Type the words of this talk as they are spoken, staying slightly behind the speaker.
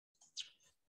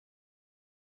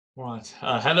Right.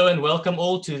 Hello and welcome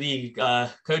all to the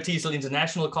TESOL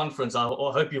International Conference. I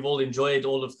hope you've all enjoyed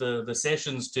all of the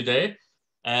sessions today.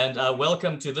 And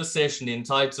welcome to this session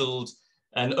entitled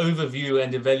An Overview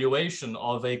and Evaluation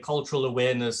of a Cultural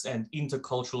Awareness and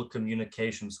Intercultural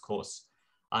Communications course.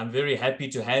 I'm very happy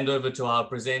to hand over to our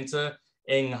presenter,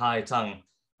 Eng Hai Tang.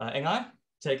 Eng Hai,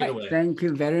 take it away. Thank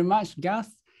you very much, Gus.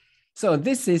 So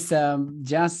this is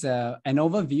just an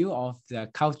overview of the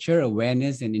cultural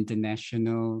awareness and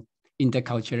international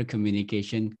intercultural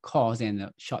communication course and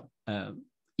a short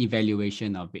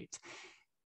evaluation of it.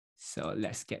 So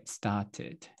let's get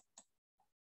started.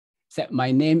 So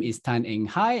my name is Tan Eng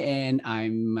Hai and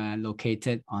I'm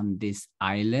located on this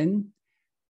island,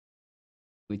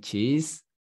 which is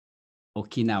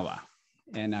Okinawa.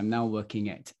 And I'm now working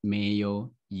at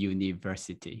Mayo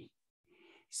University.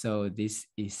 So this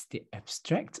is the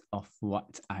abstract of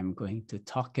what I'm going to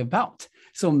talk about.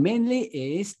 So mainly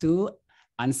is to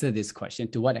answer this question: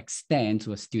 to what extent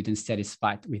were students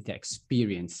satisfied with their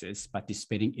experiences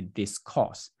participating in this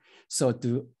course? So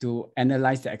to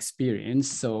analyze the experience,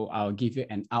 so I'll give you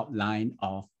an outline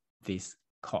of this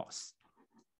course.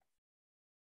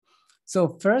 So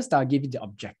first, I'll give you the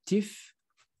objective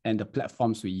and the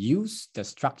platforms we use, the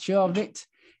structure of it,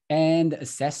 and the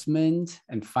assessment,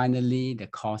 and finally, the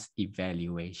course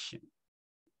evaluation.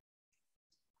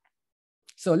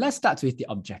 So let's start with the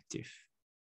objective.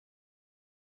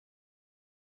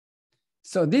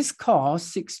 So this course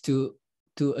seeks to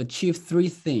achieve three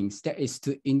things. That is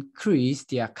to increase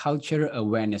their cultural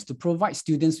awareness, to provide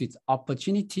students with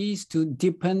opportunities to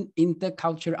deepen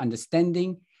intercultural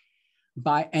understanding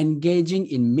by engaging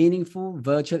in meaningful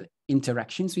virtual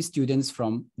interactions with students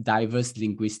from diverse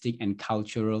linguistic and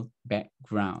cultural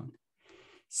background.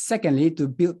 Secondly, to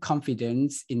build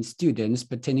confidence in students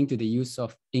pertaining to the use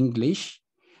of English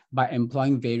by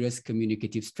employing various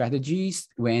communicative strategies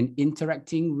when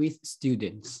interacting with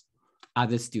students,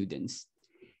 other students.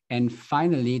 And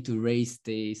finally, to raise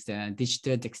this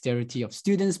digital dexterity of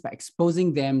students by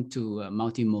exposing them to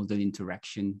multimodal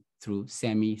interaction through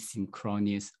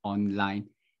semi-synchronous online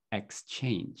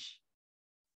exchange.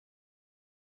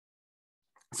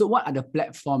 So what are the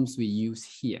platforms we use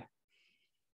here?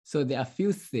 So there are a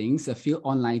few things, a few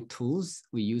online tools.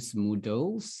 We use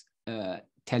Moodles,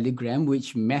 Telegram,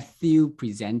 which Matthew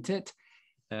presented,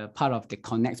 part of the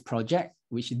Connect project,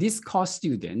 which this course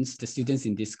students, the students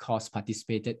in this course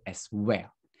participated as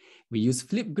well. We use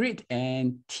Flipgrid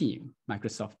and Team,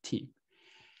 Microsoft Team.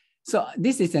 So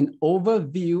this is an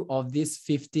overview of this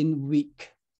 15-week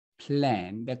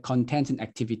plan, the content and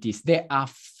activities. There are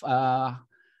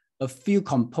a few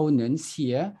components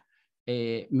here,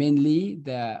 mainly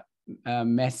the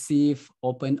massive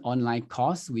open online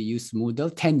course. We use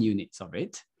Moodle, 10 units of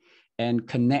it, and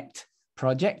Connect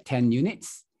project, 10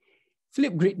 units,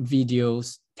 Flipgrid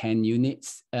videos, 10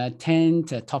 units, 10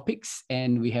 topics,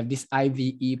 and we have this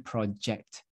IVE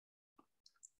project,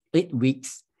 8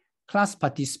 weeks, class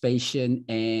participation,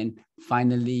 and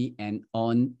finally an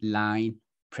online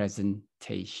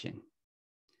presentation.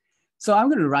 So I'm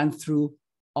going to run through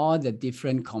all the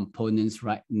different components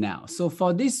right now. So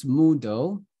for this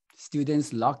Moodle,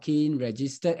 students log in,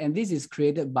 register, and this is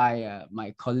created by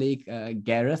my colleague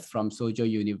Gareth from Sojo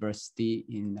University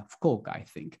in Fukuoka, I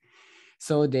think.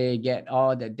 So they get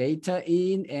all the data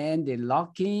in and they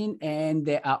log in, and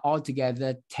there are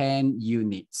altogether 10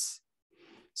 units.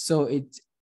 So it's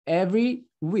every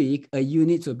week a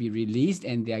unit will be released,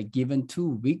 and they are given 2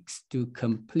 weeks to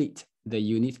complete the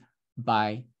unit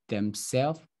by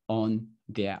themselves on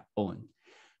their own.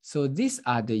 So these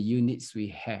are the units we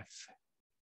have.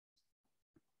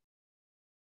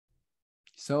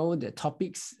 So the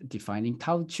topics: defining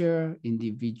culture,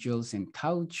 individuals and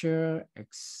culture,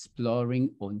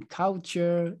 exploring own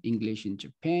culture, English in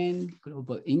Japan,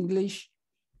 global English,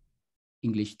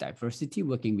 English diversity,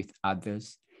 working with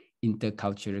others,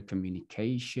 intercultural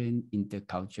communication,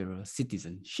 intercultural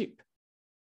citizenship.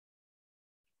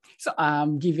 So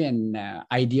I'm giving an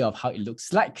idea of how it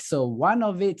looks like. So one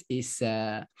of it is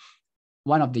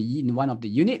one of the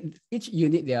unit. Each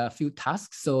unit there are a few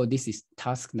tasks. So this is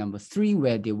task number 3,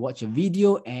 where they watch a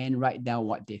video and write down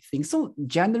what they think. So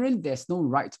generally, there's no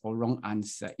right or wrong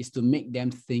answer. It's to make them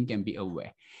think and be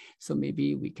aware. So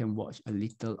maybe we can watch a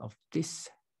little of this.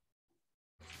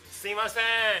 すいません。は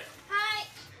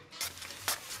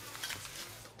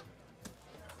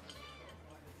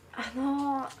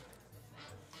い。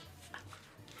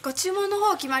ご注文の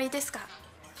方お決まりですか？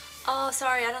 Oh,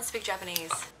 sorry, I don't speak Japanese.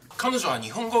 彼女は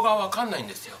日本語がわかんないん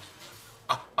ですよ。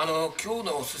今日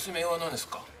のおすすめは何です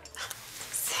か？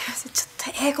すいません、ち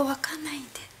ょっと英語わかんないんで。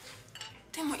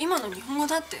でも今の日本語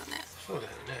だったよね。そうだよ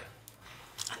ね。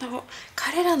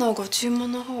彼らのご注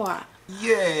文の方は。い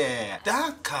え、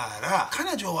だから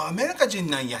彼女はアメリカ人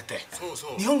なんやって。そう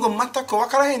そう。日本語全く分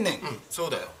からへんねん。そ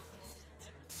うだよ。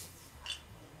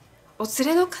お連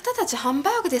れの方たちハン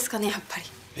バーグですかね、やっぱり。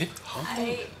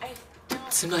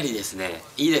つまりですね、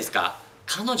いいですか？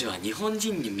彼女は日本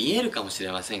人に見えるかもし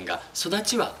れませんが、育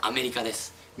ちはアメリカで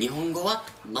す。日本語は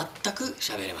全く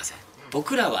喋れません。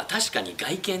僕らは確かに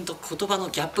外見と言葉の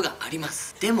ギャップがありま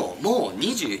す。でももう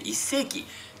21世紀、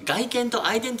外見と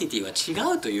アイデンティティは違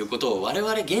うということを我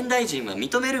々現代人は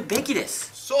認めるべきで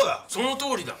す。そうだ、その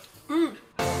通りだ。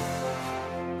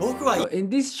僕は So in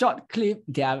this short clip,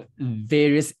 there are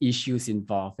various issues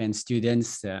involved, and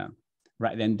students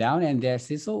write them down. And there's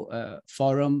also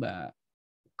forum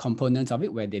components of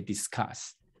it where they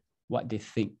discuss what they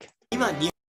think. 今に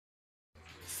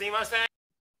すいません。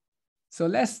 So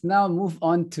let's now move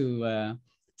on to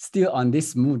still on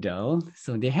this Moodle.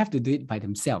 So they have to do it by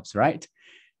themselves, right?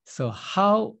 So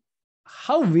how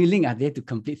willing are they to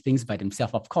complete things by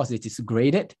themselves? Of course, it is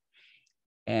graded.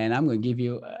 And I'm going to give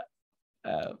you,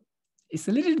 it's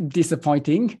a little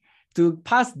disappointing. To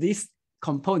pass these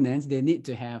components, they need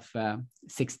to have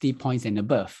 60 points and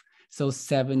above. So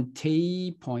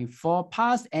 70.4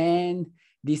 passed, and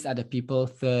these are the people,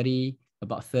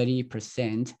 about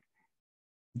 30%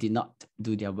 did not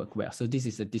do their work well. So this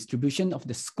is a distribution of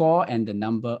the score and the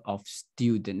number of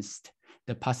students.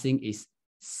 The passing is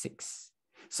 6.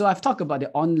 So I've talked about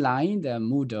the online, the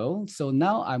Moodle. So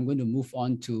now I'm going to move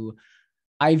on to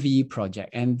IVE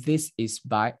project, and this is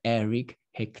by Eric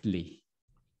Hickley.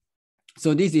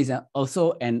 So this is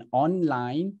also an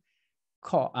online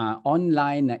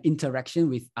interaction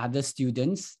with other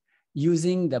students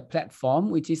using the platform,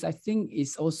 which is, I think,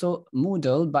 is also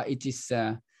Moodle, but it is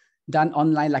done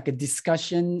online, like a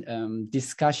discussion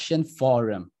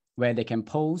forum where they can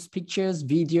post pictures,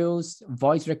 videos,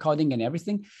 voice recording, and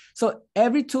everything. So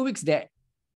every 2 weeks, there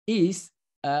is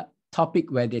a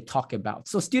topic where they talk about.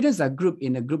 So students are grouped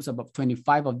in groups of about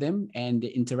 25 of them, and they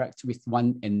interact with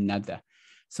one another.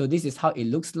 So this is how it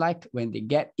looks like when they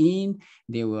get in.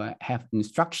 They will have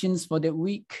instructions for the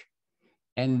week.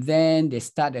 And then they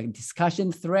start a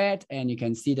discussion thread, and you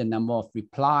can see the number of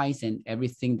replies and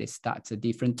everything. They start to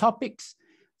different topics.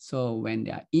 So when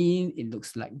they are in, it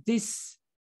looks like this.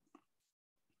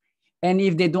 And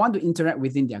if they don't want to interact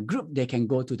within their group, they can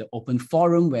go to the open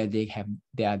forum where there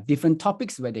are different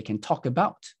topics where they can talk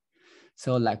about.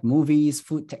 So like movies,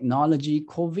 food, technology,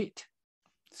 COVID.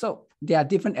 So there are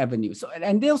different avenues. So,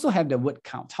 and they also have the word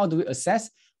count. How do we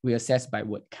assess? We assess by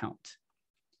word count.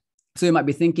 So you might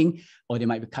be thinking, or they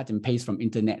might be cut and paste from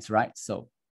internet, right? So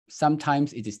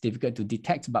sometimes it is difficult to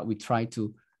detect, but we try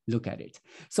to look at it.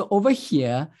 So over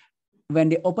here, when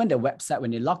they open the website,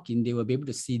 when they log in, they will be able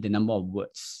to see the number of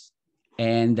words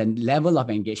and the level of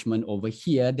engagement over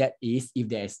here. That is, if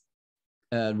there's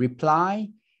a reply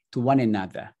to one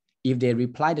another. If they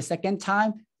reply the second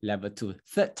time, level 2,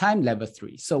 third time, level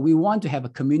 3. So we want to have a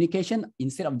communication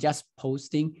instead of just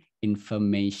posting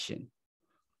information.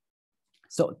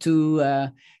 So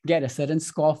to get a certain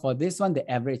score for this one, the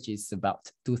average is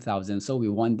about 2,000. So we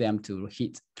want them to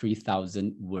hit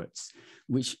 3,000 words,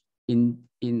 which in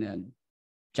a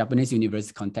Japanese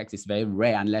university context is very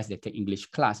rare unless they take English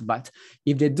class. But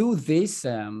if they do this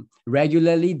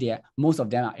regularly, most of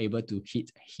them are able to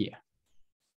hit here,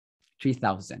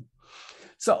 3,000.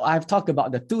 So I've talked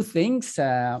about the two things,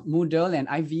 Moodle and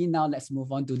IVE. Now let's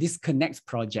move on to this Connect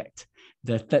project,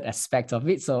 the third aspect of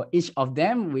it. So each of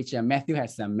them, which Matthew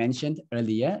has mentioned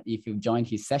earlier, if you've joined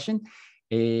his session,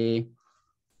 they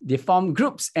form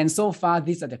groups. And so far,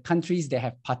 these are the countries that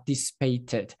have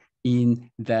participated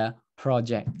in the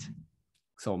project.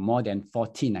 So more than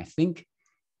 14, I think.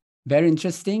 Very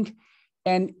interesting.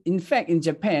 And in fact, in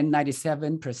Japan,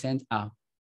 97% are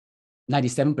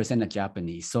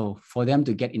Japanese. So for them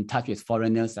to get in touch with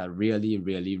foreigners are really,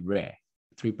 really rare,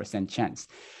 3% chance.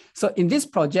 So in this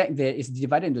project, there is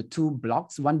divided into 2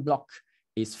 blocks. One block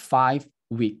is 5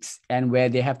 weeks, and where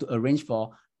they have to arrange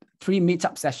for 3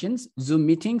 meetup sessions, Zoom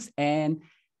meetings, and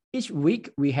each week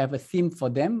we have a theme for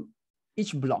them.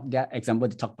 Each block, their example,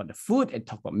 they talk about the food and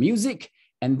talk about music,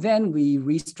 and then we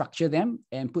restructure them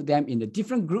and put them in a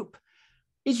different group.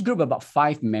 Each group about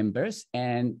 5 members,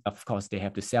 and of course they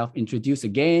have to self-introduce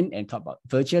again and talk about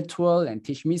virtual tour and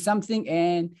teach me something,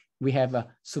 and we have a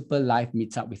super live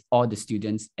meetup with all the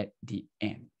students at the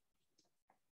end.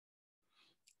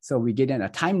 So we give them a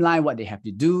timeline, what they have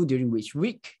to do during which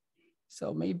week.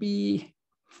 So maybe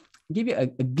give you a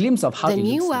glimpse of how the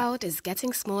new world is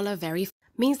getting smaller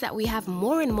means that we have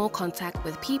more and more contact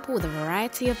with people with a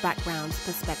variety of backgrounds,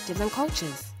 perspectives, and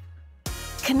cultures.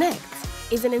 Connect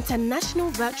is an international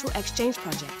virtual exchange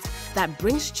project that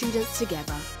brings students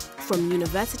together from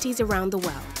universities around the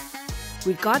world,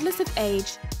 regardless of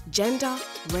age, gender,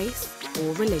 race,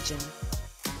 or religion.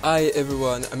 Hi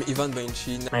everyone, I'm Ivan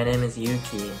Benchin. My name is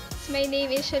Yuki. My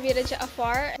name is Shabira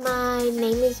Jaafar. My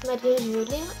name is Maria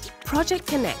Julia. Project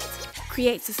Connect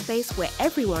creates a space where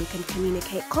everyone can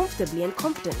communicate comfortably and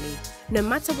confidently, no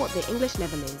matter what their English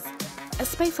level is. A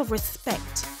space of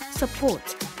respect, support,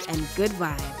 and good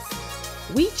vibes.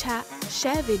 We chat,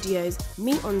 share videos,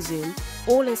 meet on Zoom,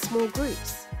 all in small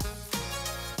groups.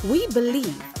 We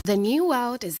believe the new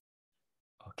world is...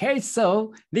 Okay,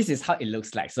 so this is how it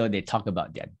looks like. So they talk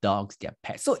about their dogs, their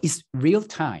pets. So it's real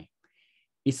time,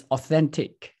 it's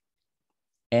authentic,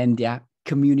 and they are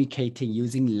communicating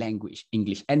using language,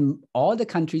 English. And all the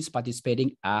countries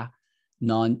participating are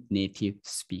non-native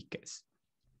speakers.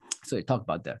 So they talk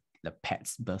about the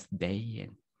pet's birthday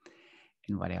and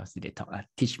what else did they talk?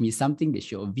 Teach me something. They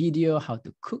show a video, how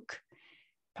to cook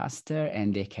pasta,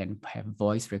 and they can have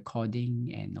voice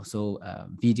recording and also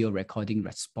video recording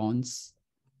response.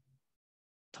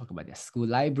 Talk about their school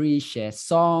library, share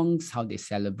songs, how they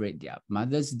celebrate their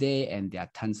Mother's Day, and there are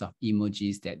tons of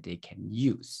emojis that they can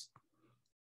use.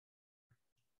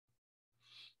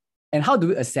 And how do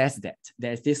we assess that?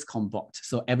 There's this comport.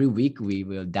 So every week we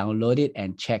will download it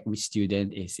and check which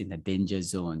student is in the danger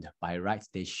zone. By rights,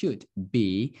 they should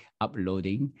be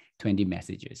uploading 20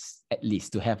 messages, at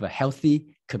least, to have a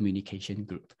healthy communication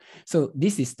group. So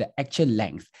this is the actual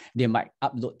length. They might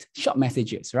upload short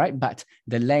messages, right? But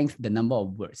the length, the number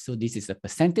of words. So this is a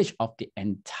percentage of the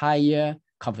entire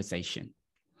conversation.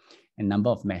 And number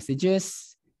of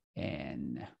messages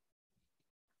and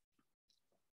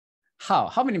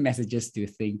how many messages do you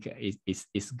think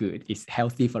is good, is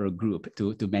healthy for a group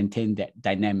to maintain that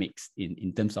dynamics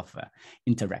in terms of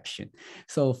interaction?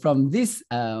 So from this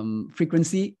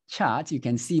frequency chart, you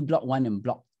can see block 1 and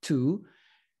block 2.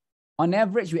 On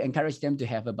average, we encourage them to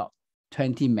have about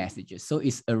 20 messages. So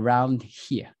it's around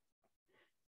here.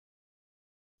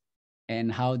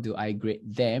 And how do I grade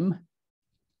them?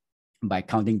 By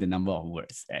counting the number of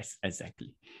words,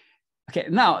 exactly. Okay,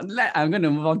 now I'm going to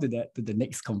move on to the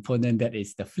next component, that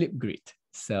is the flip grid.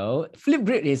 So flip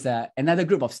grid is another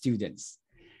group of students.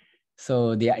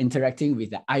 So they are interacting with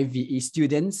the IVE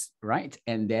students, right?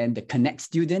 And then the Connect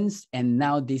students, and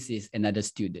now this is another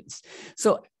students.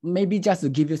 So maybe just to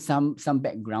give you some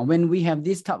background, when we have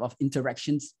this type of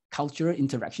interactions, cultural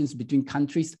interactions between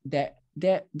countries, there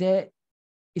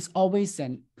is always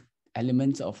an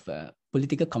element of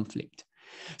political conflict.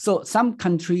 So some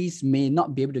countries may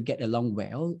not be able to get along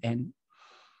well, and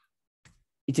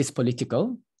it is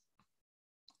political,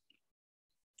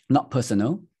 not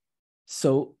personal.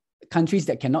 So countries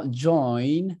that cannot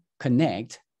join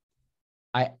Connect,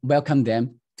 I welcome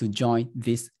them to join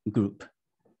this group.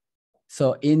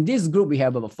 So in this group, we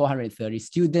have about 430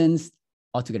 students,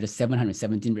 altogether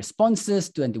 717 responses,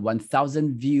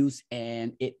 21,000 views,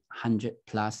 and 800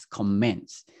 plus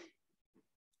comments.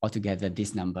 Altogether,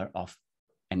 this number of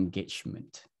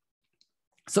engagement.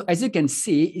 So as you can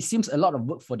see, it seems a lot of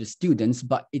work for the students,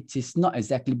 but it is not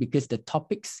exactly, because the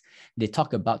topics they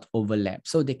talk about overlap.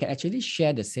 So they can actually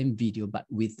share the same video, but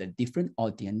with a different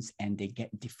audience, and they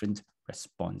get different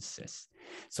responses.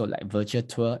 So like virtual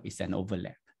tour is an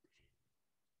overlap.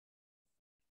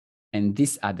 And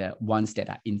these are the ones that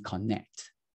are in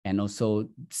Connect. And also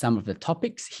some of the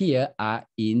topics here are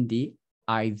in the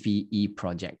IVE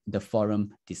project, the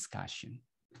forum discussion.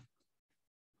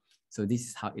 So this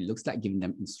is how it looks like, giving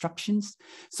them instructions.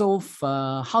 So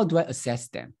how do I assess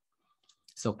them?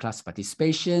 So class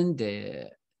participation, the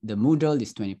Moodle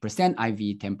is 20%,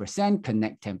 IVE 10%,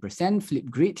 Connect 10%, flip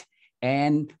grid.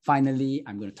 And finally,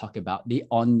 I'm going to talk about the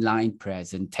online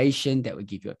presentation that will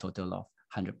give you a total of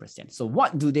 100%. So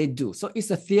what do they do? So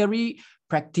it's a theory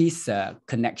practice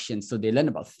connection. So they learn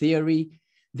about theory.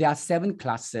 There are 7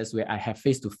 classes where I have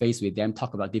face-to-face with them,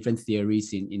 talk about different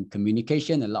theories in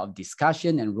communication, a lot of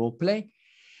discussion and role play.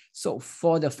 So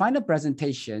for the final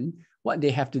presentation, what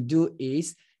they have to do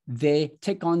is they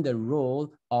take on the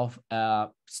role of a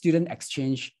student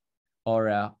exchange or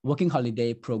a working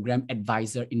holiday program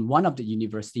advisor in one of the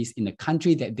universities in the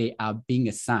country that they are being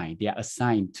assigned, they are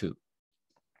assigned to.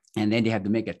 And then they have to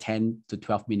make a 10 to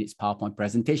 12 minutes PowerPoint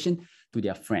presentation to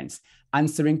their friends,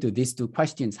 answering to these 2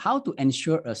 questions: how to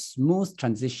ensure a smooth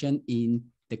transition in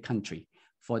the country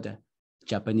for the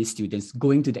Japanese students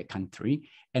going to that country,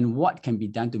 and what can be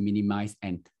done to minimize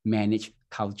and manage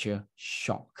culture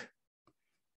shock.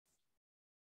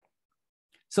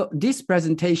 So this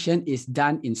presentation is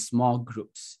done in small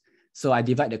groups. So I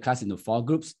divide the class into 4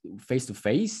 groups,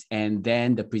 face-to-face, and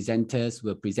then the presenters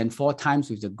will present 4 times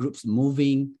with the groups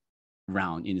moving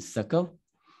round in a circle.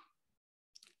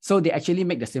 So they actually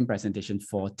make the same presentation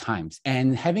 4 times,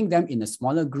 and having them in a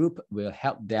smaller group will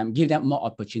help them, give them more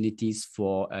opportunities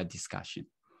for a discussion.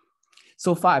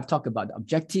 So far, I've talked about the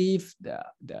objective,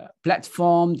 the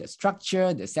platform, the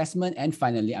structure, the assessment, and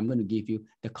finally, I'm going to give you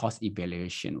the course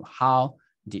evaluation. How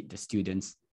did the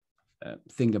students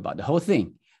think about the whole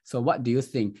thing? So what do you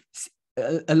think?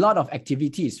 A lot of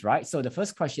activities, right? So the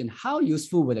first question, how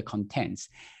useful were the contents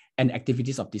and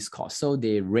activities of this course? So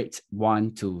they rate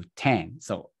 1 to 10.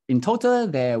 So in total,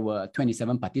 there were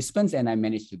 27 participants, and I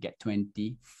managed to get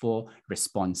 24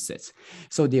 responses.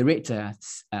 So they rate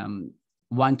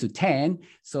 1 to 10.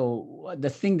 So the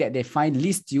thing that they find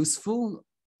least useful,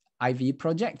 IVE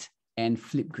project and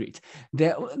Flipgrid.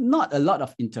 There are not a lot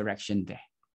of interaction there.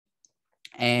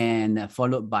 And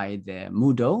followed by the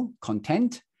Moodle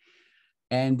content.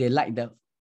 And they like the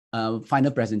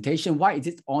final presentation. Why is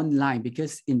it online?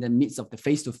 Because in the midst of the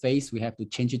face-to-face, we have to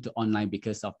change it to online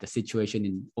because of the situation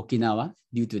in Okinawa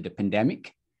due to the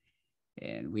pandemic.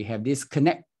 And we have this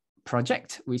Connect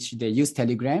project, which they use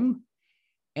Telegram.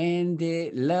 And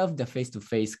they love the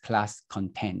face-to-face class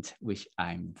content, which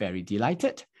I'm very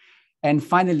delighted. And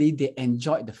finally, they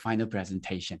enjoyed the final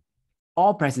presentation.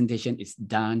 All presentation is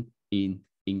done in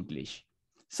English.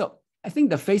 So I think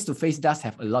the face-to-face does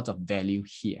have a lot of value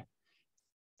here.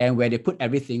 And where they put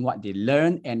everything, what they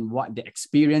learn and what they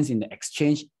experience in the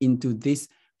exchange into this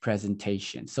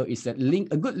presentation. So it's a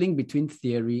good link between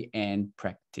theory and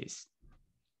practice.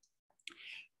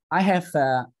 I have,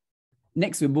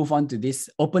 next we move on to these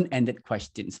open-ended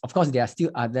questions. Of course, there are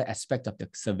still other aspects of the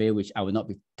survey which I will not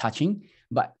be touching,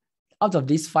 but out of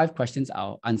these 5 questions,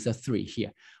 I'll answer 3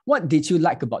 here. What did you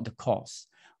like about the course?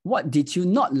 What did you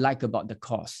not like about the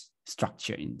course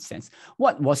structure in a sense?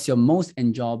 What was your most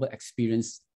enjoyable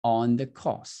experience on the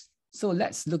course? So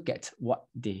let's look at what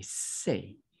they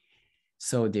say.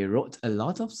 So they wrote a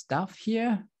lot of stuff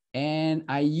here, and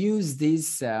I use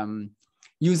this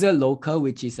user local,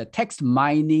 which is a text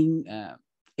mining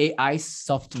AI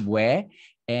software,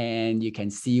 and you can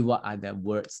see what are the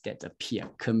words that appear.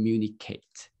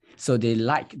 Communicate. So they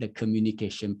like the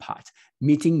communication part,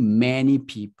 meeting many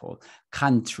people,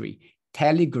 country,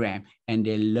 Telegram, and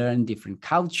they learn different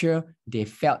culture. They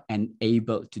felt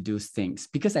enabled to do things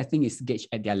because I think it's gauged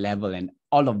at their level, and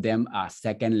all of them are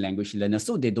second language learners,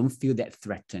 so they don't feel that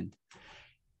threatened.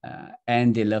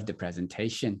 And they love the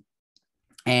presentation.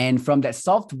 And from that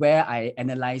software, I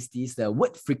analyzed this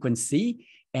word frequency,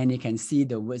 and you can see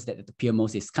the words that appear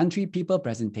most is country, people,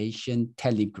 presentation,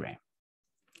 Telegram.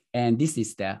 And this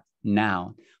is the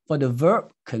noun. For the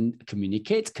verb,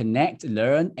 communicate, connect,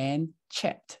 learn, and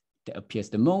chat that appears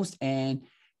the most. And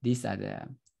these are the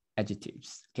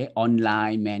adjectives, okay?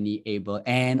 Online, many, able,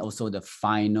 and also the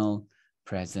final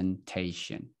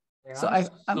presentation. Yeah. So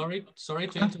sorry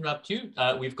to interrupt you.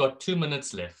 We've got 2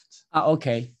 minutes left.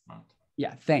 Okay.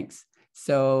 Yeah, thanks.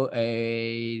 So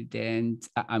then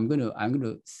I'm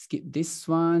gonna skip this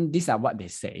one. These are what they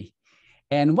say.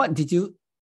 And what did you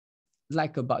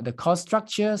like about the course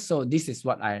structure? So this is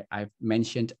what I've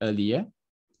mentioned earlier.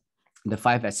 The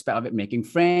 5 aspects of it: making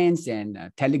friends,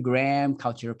 and Telegram,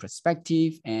 cultural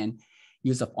perspective, and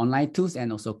use of online tools,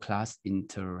 and also class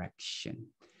interaction.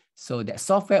 So that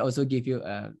software also gives you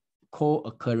a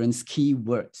co-occurrence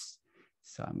keywords.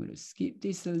 So I'm going to skip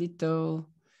this a little.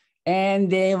 And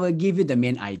they will give you the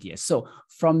main ideas. So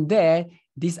from there,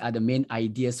 these are the main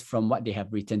ideas from what they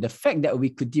have written. The fact that we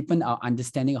could deepen our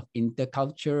understanding of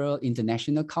intercultural,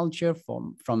 international culture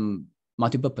from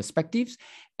multiple perspectives,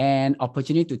 and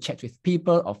opportunity to chat with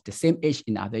people of the same age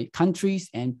in other countries,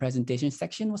 and presentation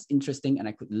section was interesting, and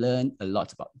I could learn a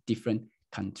lot about different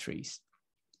countries.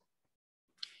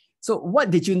 So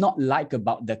what did you not like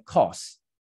about the course?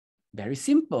 Very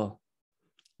simple.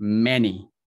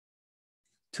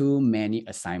 Too many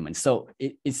assignments. So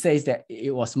it says that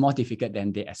it was more difficult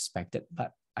than they expected,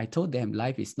 but I told them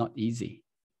life is not easy.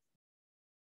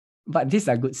 But these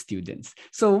are good students.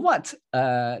 So what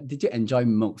did you enjoy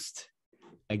most?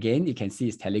 Again, you can see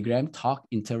it's Telegram, talk,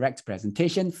 interact,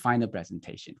 presentation, final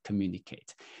presentation,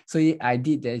 communicate. So I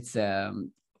did this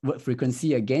word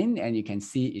frequency again, and you can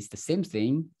see it's the same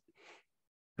thing,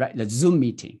 right? The Zoom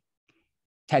meeting,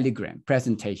 Telegram,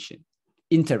 presentation,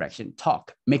 interaction,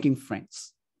 talk, making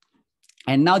friends.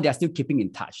 And now they're still keeping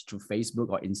in touch through Facebook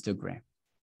or Instagram.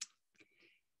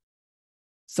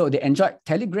 So they enjoyed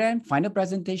Telegram, final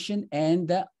presentation, and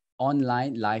the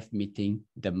online live meeting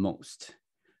the most.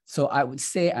 So I would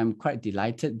say I'm quite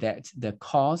delighted that the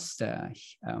course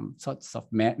sorts of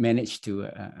managed to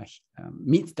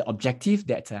meet the objective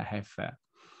that I have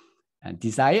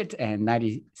desired, and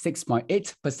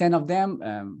 96.8% of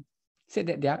them said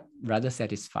that they are rather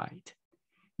satisfied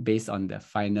based on the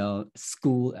final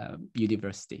school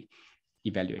university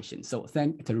evaluation. So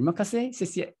terima kasih,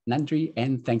 sisiat Nandri,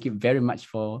 and thank you very much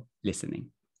for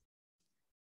listening.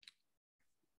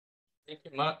 Thank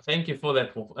you, Mark. Thank you for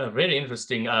that very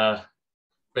interesting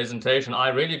presentation. I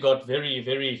really got very,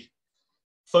 very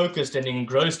focused and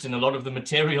engrossed in a lot of the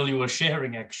material you were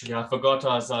sharing, actually. I forgot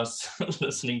I was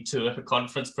listening to a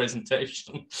conference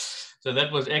presentation. So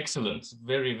that was excellent.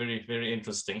 Very, very, very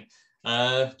interesting.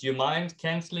 Do you mind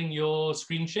canceling your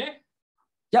screen share?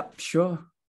 Yep, sure.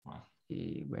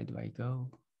 Where do I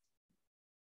go?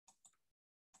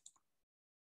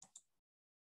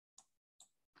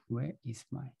 Where is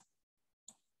my...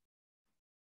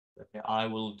 Okay, I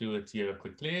will do it here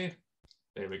quickly.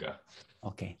 There we go.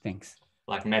 Okay, thanks.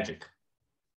 Like magic.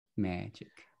 Magic.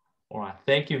 All right,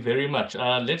 thank you very much.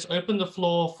 Let's open the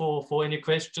floor for any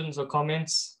questions or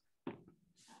comments.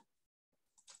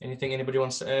 Anything anybody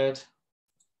wants to add?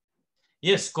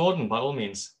 Yes, Gordon, by all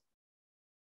means.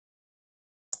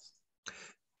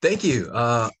 Thank you.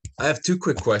 I have two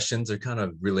quick questions. They're kind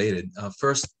of related.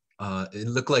 First, it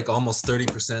looked like almost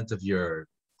 30% of your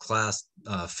class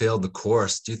failed the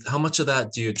course. How much of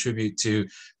that do you attribute to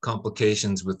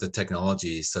complications with the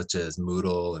technology, such as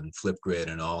Moodle and Flipgrid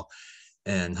and all?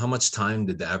 And how much time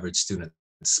did the average student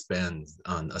spend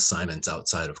on assignments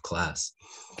outside of class?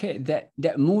 Okay,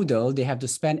 that Moodle, they have to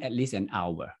spend at least an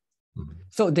hour.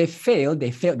 So they failed the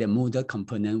Moodle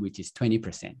component, which is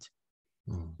 20%.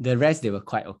 The rest, they were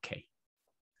quite okay.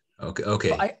 Okay.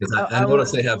 So I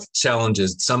notice they have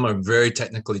challenges. Some are very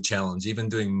technically challenged. Even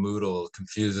doing Moodle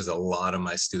confuses a lot of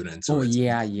my students. Oh,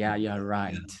 yeah, you're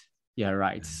right. Yeah. You're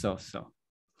right. So.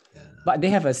 Yeah. But they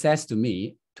have access to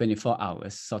me 24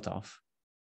 hours, sort of.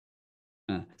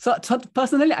 So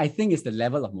personally, I think it's the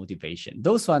level of motivation.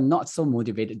 Those who are not so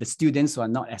motivated, the students who are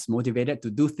not as motivated to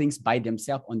do things by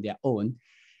themselves on their own,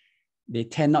 they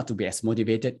tend not to be as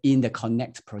motivated in the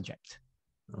Connect project.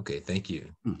 Okay, thank you.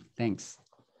 Thanks.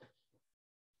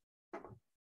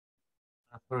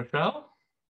 Rochelle?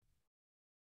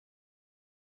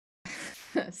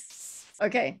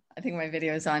 Okay, I think my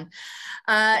video is on.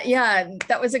 Yeah,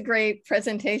 that was a great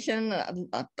presentation.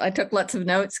 I took lots of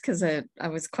notes because I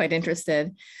was quite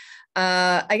interested.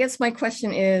 I guess my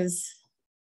question is,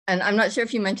 and I'm not sure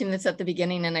if you mentioned this at the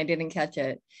beginning and I didn't catch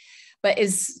it, but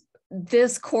is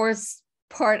this course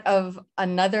part of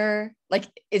another, like,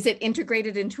 is it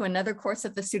integrated into another course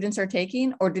that the students are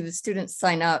taking, or do the students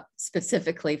sign up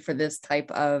specifically for this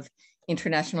type of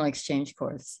international exchange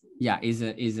course? Yeah, is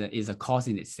a course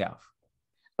in itself.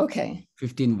 Okay.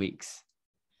 15 weeks.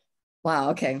 Wow,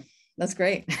 okay. That's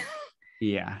great.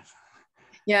 Yeah.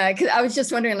 Yeah, because I was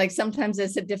just wondering, like, sometimes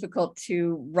it's difficult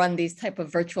to run these type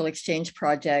of virtual exchange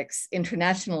projects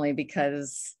internationally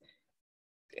because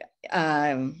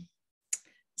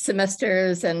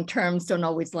semesters and terms don't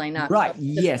always line up. Right,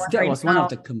 yes, that was one of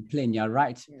the complaints. You're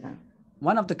right. Yeah.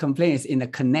 One of the complaints in the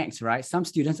Connect, right? Some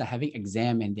students are having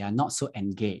exam and they are not so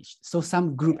engaged. So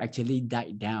some group actually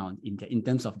died down in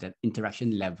terms of the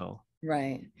interaction level.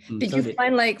 Right. Did you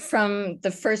find, like, from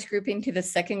the first grouping to the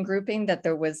second grouping that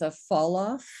there was a fall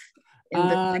off in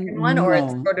the second one, or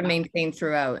it's sort of maintained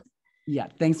throughout? Yeah,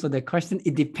 thanks for the question.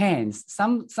 It depends.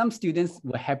 Some students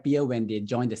were happier when they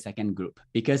joined the second group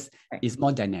because it's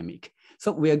more dynamic.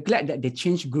 So we're glad that they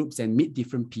changed groups and meet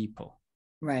different people.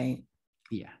 Right.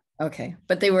 Yeah. Okay,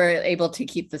 but they were able to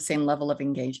keep the same level of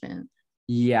engagement.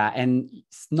 Yeah, and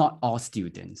it's not all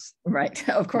students. Right,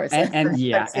 of course. And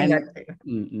yeah, and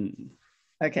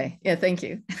okay, yeah, thank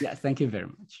you. Yeah, thank you very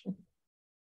much.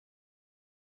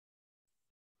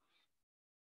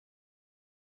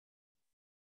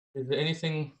 Is there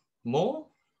anything more?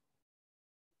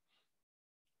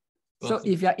 So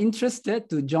if you're interested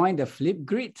to join the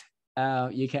Flipgrid,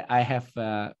 you can. I have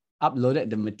uploaded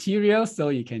the material, so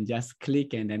you can just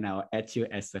click and then I'll add you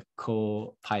as a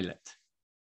co-pilot.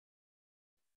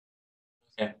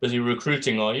 Yeah, busy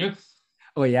recruiting, are you?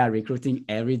 Oh yeah, recruiting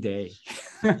every day.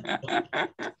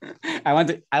 I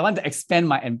want to expand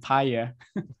my empire.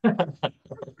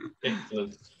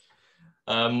 Excellent.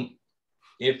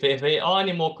 If there are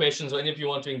any more questions or any of you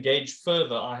want to engage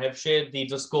further, I have shared the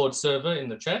Discord server in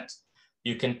the chat.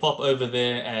 You can pop over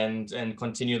there and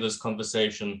continue this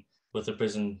conversation with the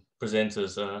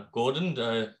presenters. Gordon,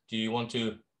 do you want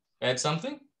to add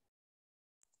something?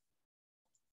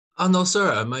 Oh, no,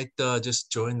 sir. I might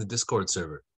just join the Discord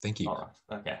server. Thank you. All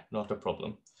right. Okay, not a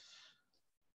problem.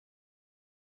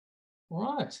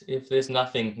 All right. If there's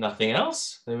nothing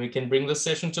else, then we can bring this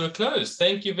session to a close.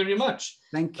 Thank you very much.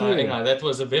 Thank you. Inga, that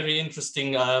was a very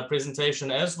interesting presentation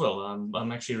as well.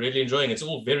 I'm actually really enjoying it. It's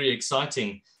all very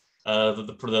exciting,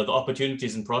 the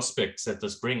opportunities and prospects that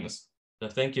this brings. So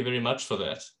thank you very much for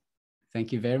that.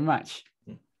 Thank you very much.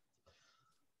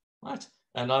 Right.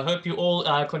 And I hope you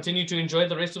all continue to enjoy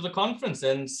the rest of the conference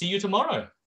and see you tomorrow.